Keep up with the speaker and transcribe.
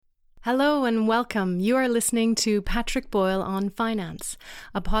Hello and welcome. You are listening to Patrick Boyle on Finance,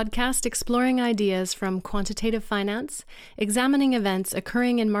 a podcast exploring ideas from quantitative finance, examining events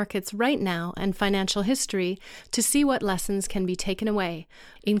occurring in markets right now and financial history to see what lessons can be taken away,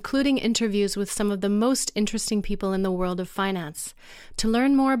 including interviews with some of the most interesting people in the world of finance. To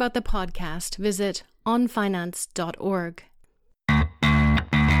learn more about the podcast, visit onfinance.org.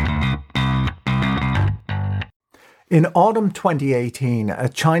 In autumn 2018, a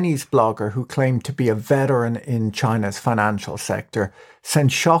Chinese blogger who claimed to be a veteran in China's financial sector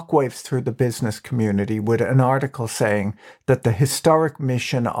sent shockwaves through the business community with an article saying that the historic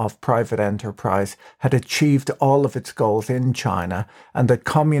mission of private enterprise had achieved all of its goals in China and that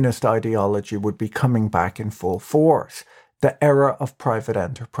communist ideology would be coming back in full force. The era of private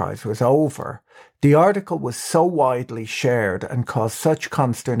enterprise was over. The article was so widely shared and caused such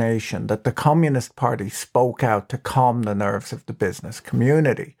consternation that the Communist Party spoke out to calm the nerves of the business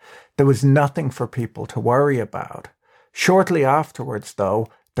community. There was nothing for people to worry about. Shortly afterwards, though,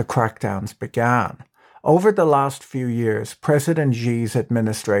 the crackdowns began. Over the last few years, President Xi's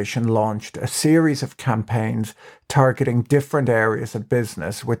administration launched a series of campaigns targeting different areas of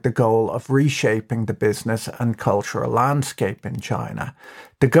business with the goal of reshaping the business and cultural landscape in China.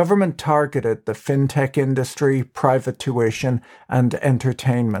 The government targeted the fintech industry, private tuition, and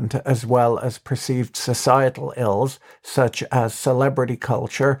entertainment, as well as perceived societal ills such as celebrity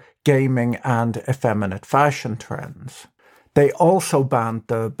culture, gaming, and effeminate fashion trends. They also banned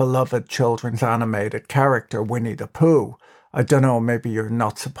the beloved children's animated character Winnie the Pooh. I don't know, maybe you're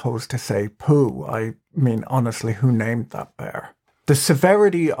not supposed to say Pooh. I mean, honestly, who named that bear? The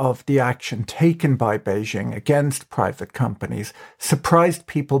severity of the action taken by Beijing against private companies surprised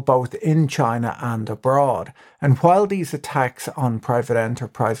people both in China and abroad. And while these attacks on private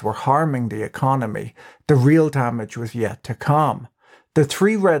enterprise were harming the economy, the real damage was yet to come. The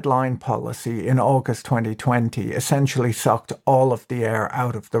three red line policy in August 2020 essentially sucked all of the air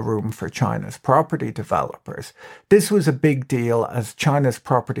out of the room for China's property developers. This was a big deal as China's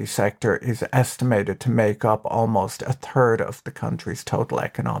property sector is estimated to make up almost a third of the country's total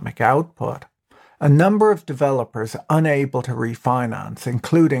economic output. A number of developers unable to refinance,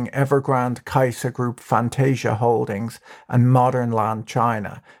 including Evergrande, Kaisa Group, Fantasia Holdings, and Modern Land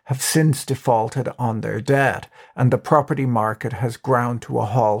China, have since defaulted on their debt, and the property market has ground to a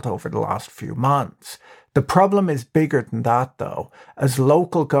halt over the last few months. The problem is bigger than that, though, as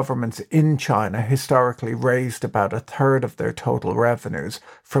local governments in China historically raised about a third of their total revenues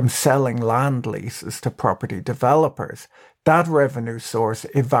from selling land leases to property developers. That revenue source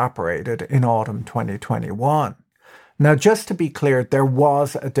evaporated in autumn 2021. Now, just to be clear, there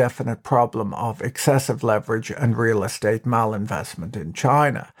was a definite problem of excessive leverage and real estate malinvestment in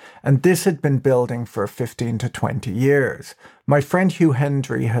China, and this had been building for 15 to 20 years. My friend Hugh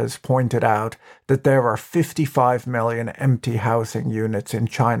Hendry has pointed out that there are 55 million empty housing units in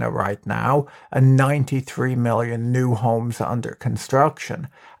China right now and 93 million new homes under construction.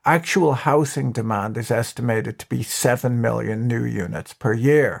 Actual housing demand is estimated to be 7 million new units per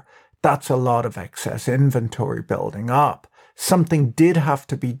year. That's a lot of excess inventory building up. Something did have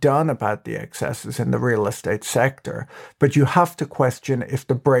to be done about the excesses in the real estate sector, but you have to question if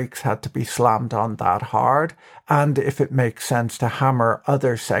the brakes had to be slammed on that hard and if it makes sense to hammer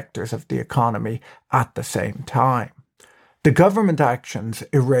other sectors of the economy at the same time. The government actions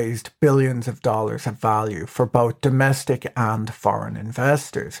erased billions of dollars of value for both domestic and foreign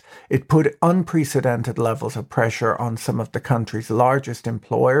investors. It put unprecedented levels of pressure on some of the country's largest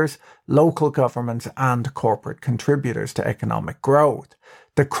employers, local governments, and corporate contributors to economic growth.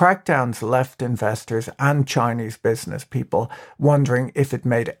 The crackdowns left investors and Chinese business people wondering if it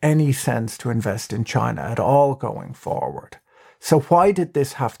made any sense to invest in China at all going forward. So why did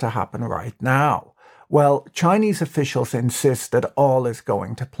this have to happen right now? Well, Chinese officials insist that all is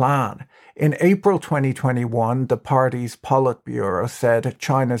going to plan. In April 2021, the party's Politburo said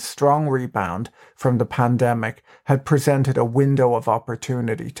China's strong rebound from the pandemic had presented a window of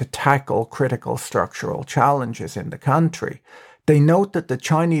opportunity to tackle critical structural challenges in the country. They note that the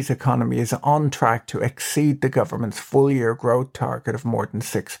Chinese economy is on track to exceed the government's full-year growth target of more than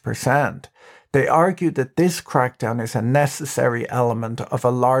 6%. They argue that this crackdown is a necessary element of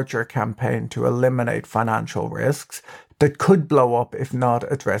a larger campaign to eliminate financial risks that could blow up if not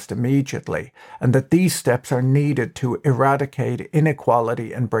addressed immediately, and that these steps are needed to eradicate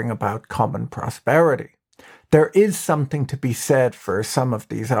inequality and bring about common prosperity. There is something to be said for some of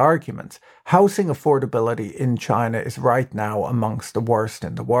these arguments. Housing affordability in China is right now amongst the worst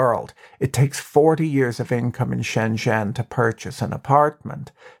in the world. It takes 40 years of income in Shenzhen to purchase an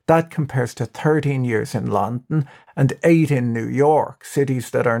apartment. That compares to 13 years in London and 8 in New York,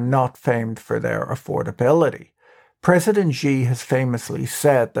 cities that are not famed for their affordability. President Xi has famously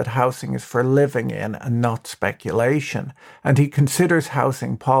said that housing is for living in and not speculation, and he considers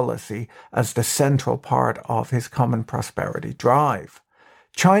housing policy as the central part of his common prosperity drive.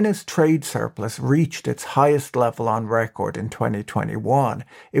 China's trade surplus reached its highest level on record in 2021.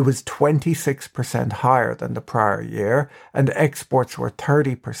 It was 26% higher than the prior year, and exports were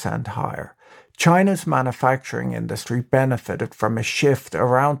 30% higher. China's manufacturing industry benefited from a shift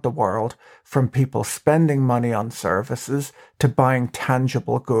around the world from people spending money on services to buying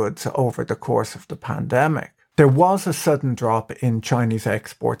tangible goods over the course of the pandemic. There was a sudden drop in Chinese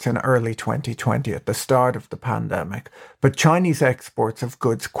exports in early 2020 at the start of the pandemic, but Chinese exports of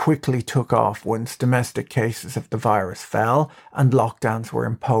goods quickly took off once domestic cases of the virus fell and lockdowns were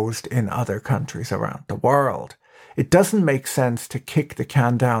imposed in other countries around the world. It doesn't make sense to kick the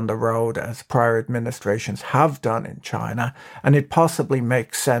can down the road as prior administrations have done in China, and it possibly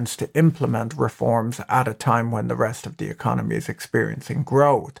makes sense to implement reforms at a time when the rest of the economy is experiencing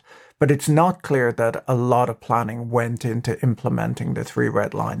growth. But it's not clear that a lot of planning went into implementing the Three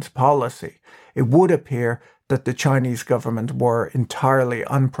Red Lines policy. It would appear that the Chinese government were entirely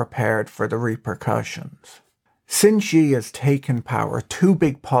unprepared for the repercussions. Since Xi has taken power, 2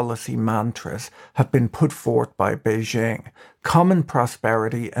 big policy mantras have been put forth by Beijing: common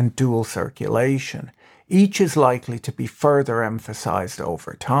prosperity and dual circulation. Each is likely to be further emphasized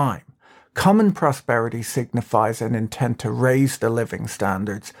over time. Common prosperity signifies an intent to raise the living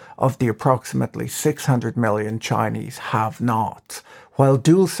standards of the approximately 600 million Chinese have-nots, while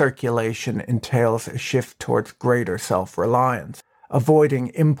dual circulation entails a shift towards greater self-reliance, avoiding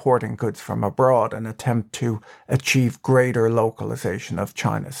importing goods from abroad, an attempt to achieve greater localization of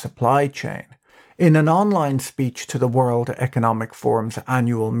China's supply chain. In an online speech to the World Economic Forum's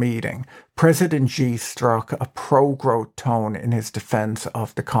annual meeting, President Xi struck a pro-growth tone in his defense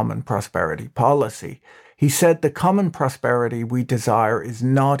of the common prosperity policy. He said the common prosperity we desire is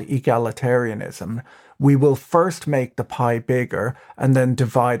not egalitarianism. We will first make the pie bigger and then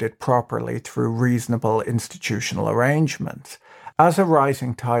divide it properly through reasonable institutional arrangements. As a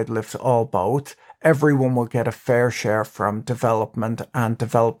rising tide lifts all boats, everyone will get a fair share from development, and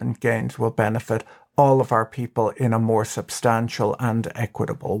development gains will benefit all of our people in a more substantial and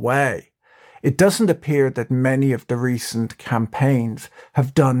equitable way. It doesn't appear that many of the recent campaigns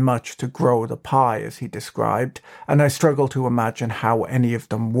have done much to grow the pie, as he described, and I struggle to imagine how any of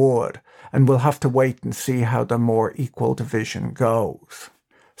them would, and we'll have to wait and see how the more equal division goes.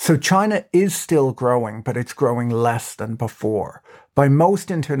 So China is still growing, but it's growing less than before. By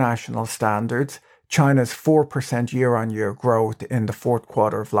most international standards, China's 4% year-on-year growth in the fourth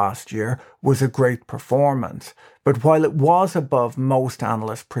quarter of last year was a great performance. But while it was above most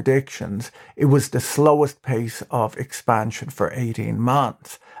analyst predictions, it was the slowest pace of expansion for 18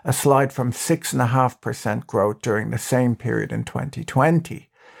 months, a slide from 6.5% growth during the same period in 2020.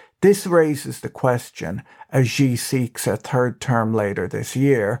 This raises the question, as Xi seeks a third term later this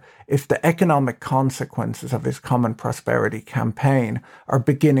year, if the economic consequences of his common prosperity campaign are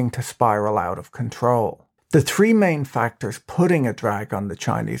beginning to spiral out of control. The 3 main factors putting a drag on the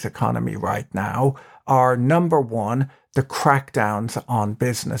Chinese economy right now are, number 1, the crackdowns on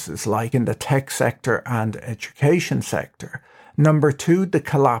businesses like in the tech sector and education sector. Number 2, the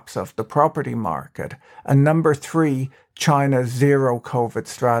collapse of the property market. And number 3, China's zero COVID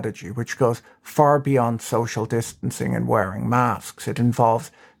strategy, which goes far beyond social distancing and wearing masks. It involves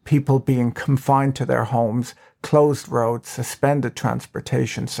people being confined to their homes, closed roads, suspended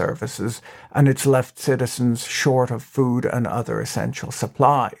transportation services, and it's left citizens short of food and other essential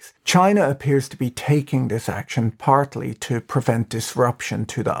supplies. China appears to be taking this action partly to prevent disruption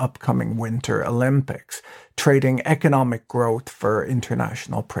to the upcoming Winter Olympics, trading economic growth for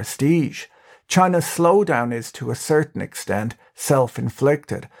international prestige. China's slowdown is, to a certain extent,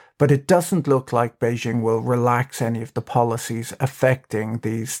 self-inflicted, but it doesn't look like Beijing will relax any of the policies affecting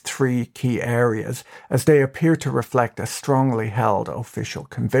these 3 key areas, as they appear to reflect a strongly held official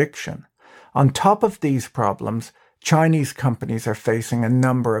conviction. On top of these problems, Chinese companies are facing a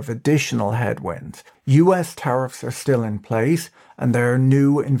number of additional headwinds. US tariffs are still in place, and there are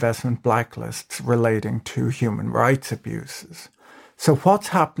new investment blacklists relating to human rights abuses. So what's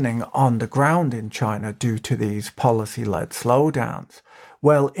happening on the ground in China due to these policy-led slowdowns?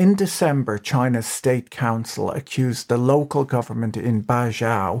 Well, in December, China's State Council accused the local government in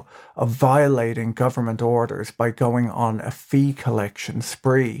Baijiao of violating government orders by going on a fee collection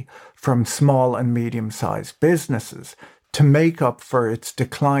spree from small and medium-sized businesses to make up for its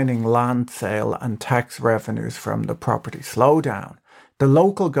declining land sale and tax revenues from the property slowdown. The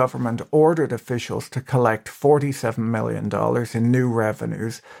local government ordered officials to collect $47 million in new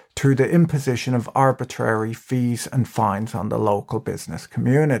revenues through the imposition of arbitrary fees and fines on the local business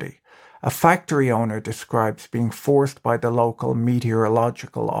community. A factory owner describes being forced by the local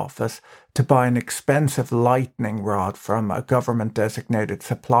meteorological office to buy an expensive lightning rod from a government-designated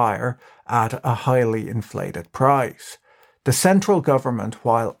supplier at a highly inflated price. The central government,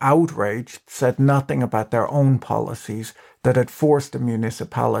 while outraged, said nothing about their own policies that had forced the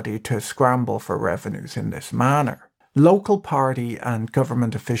municipality to scramble for revenues in this manner. Local party and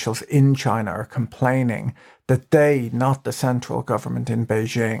government officials in China are complaining that they, not the central government in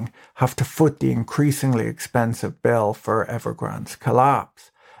Beijing, have to foot the increasingly expensive bill for Evergrande's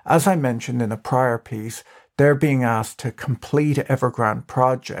collapse. As I mentioned in a prior piece, they're being asked to complete Evergrande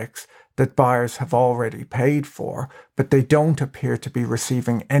projects that buyers have already paid for, but they don't appear to be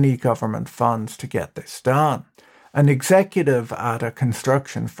receiving any government funds to get this done. An executive at a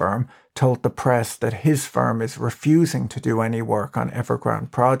construction firm told the press that his firm is refusing to do any work on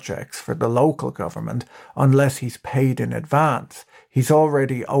Evergrande projects for the local government unless he's paid in advance. He's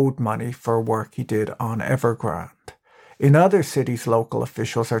already owed money for work he did on Evergrande. In other cities, local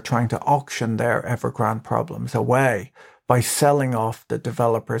officials are trying to auction their Evergrande problems away by selling off the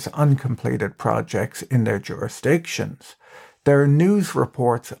developers' uncompleted projects in their jurisdictions. There are news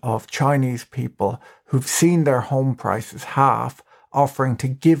reports of Chinese people who've seen their home prices halve, offering to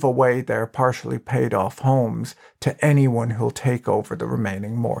give away their partially paid off homes to anyone who'll take over the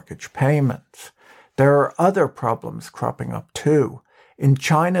remaining mortgage payments. There are other problems cropping up too. In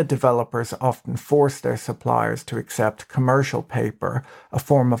China, developers often force their suppliers to accept commercial paper, a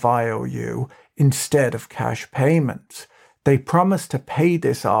form of IOU, instead of cash payments. They promise to pay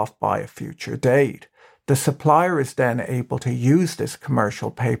this off by a future date. The supplier is then able to use this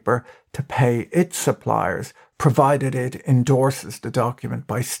commercial paper to pay its suppliers, provided it endorses the document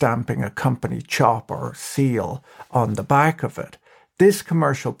by stamping a company chop or seal on the back of it. This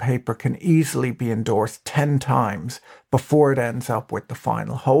commercial paper can easily be endorsed 10 times before it ends up with the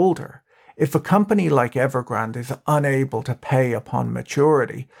final holder. If a company like Evergrande is unable to pay upon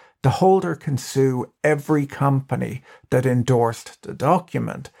maturity, the holder can sue every company that endorsed the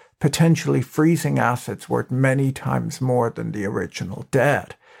document, potentially freezing assets worth many times more than the original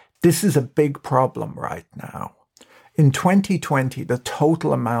debt. This is a big problem right now. In 2020, the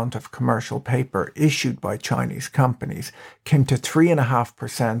total amount of commercial paper issued by Chinese companies came to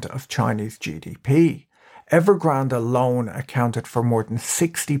 3.5% of Chinese GDP. Evergrande alone accounted for more than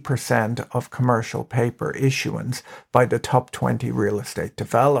 60% of commercial paper issuance by the top 20 real estate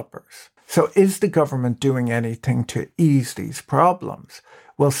developers. So is the government doing anything to ease these problems?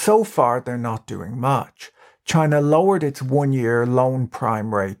 Well, so far they're not doing much. China lowered its one-year loan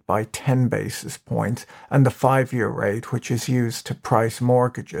prime rate by 10 basis points, and the 5-year rate, which is used to price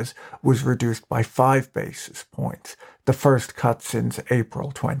mortgages, was reduced by 5 basis points, the first cut since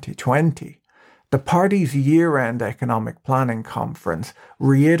April 2020. The party's year-end economic planning conference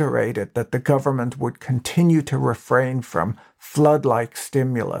reiterated that the government would continue to refrain from flood-like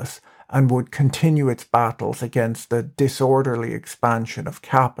stimulus and would continue its battles against the disorderly expansion of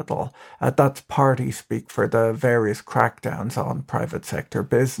capital. That's party speak for the various crackdowns on private sector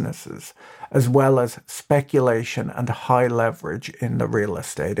businesses, as well as speculation and high leverage in the real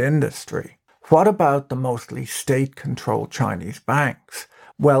estate industry. What about the mostly state-controlled Chinese banks?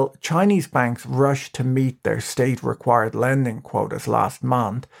 Well, Chinese banks rushed to meet their state-required lending quotas last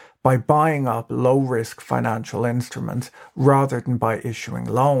month by buying up low-risk financial instruments rather than by issuing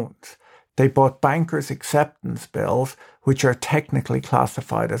loans. They bought bankers' acceptance bills, which are technically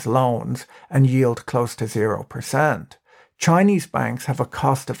classified as loans and yield close to 0%. Chinese banks have a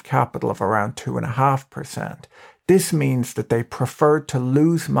cost of capital of around 2.5%. This means that they preferred to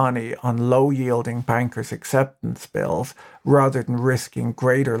lose money on low-yielding bankers' acceptance bills rather than risking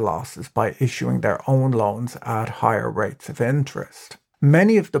greater losses by issuing their own loans at higher rates of interest.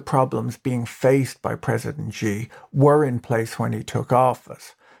 Many of the problems being faced by President Xi were in place when he took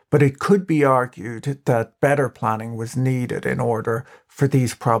office, but it could be argued that better planning was needed in order for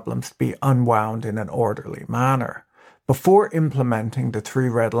these problems to be unwound in an orderly manner. Before implementing the 3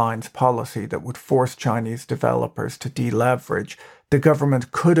 red lines policy that would force Chinese developers to deleverage, the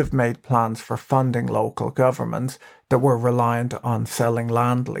government could have made plans for funding local governments that were reliant on selling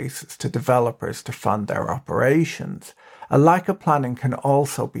land leases to developers to fund their operations. A lack of planning can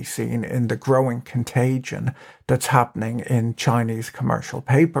also be seen in the growing contagion that's happening in Chinese commercial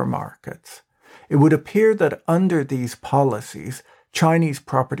paper markets. It would appear that under these policies, Chinese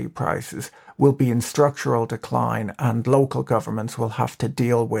property prices will be in structural decline and local governments will have to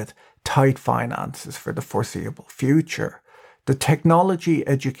deal with tight finances for the foreseeable future. The technology,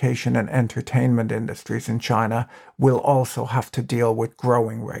 education and entertainment industries in China will also have to deal with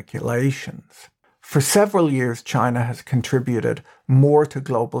growing regulations. For several years, China has contributed more to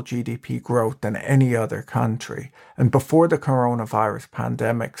global GDP growth than any other country, and before the coronavirus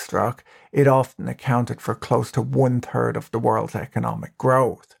pandemic struck, it often accounted for close to 1/3 of the world's economic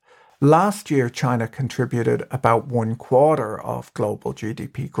growth. Last year, China contributed about 1/4 of global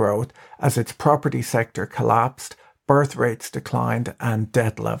GDP growth as its property sector collapsed, birth rates declined, and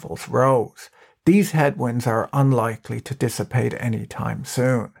debt levels rose. These headwinds are unlikely to dissipate anytime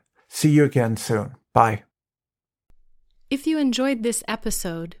soon. See you again soon. Bye. If you enjoyed this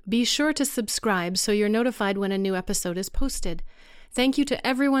episode, be sure to subscribe so you're notified when a new episode is posted. Thank you to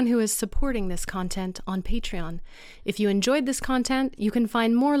everyone who is supporting this content on Patreon. If you enjoyed this content, you can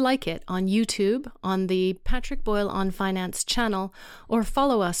find more like it on YouTube, on the Patrick Boyle on Finance channel, or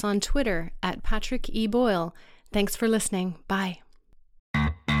follow us on Twitter at Patrick E. Boyle. Thanks for listening. Bye.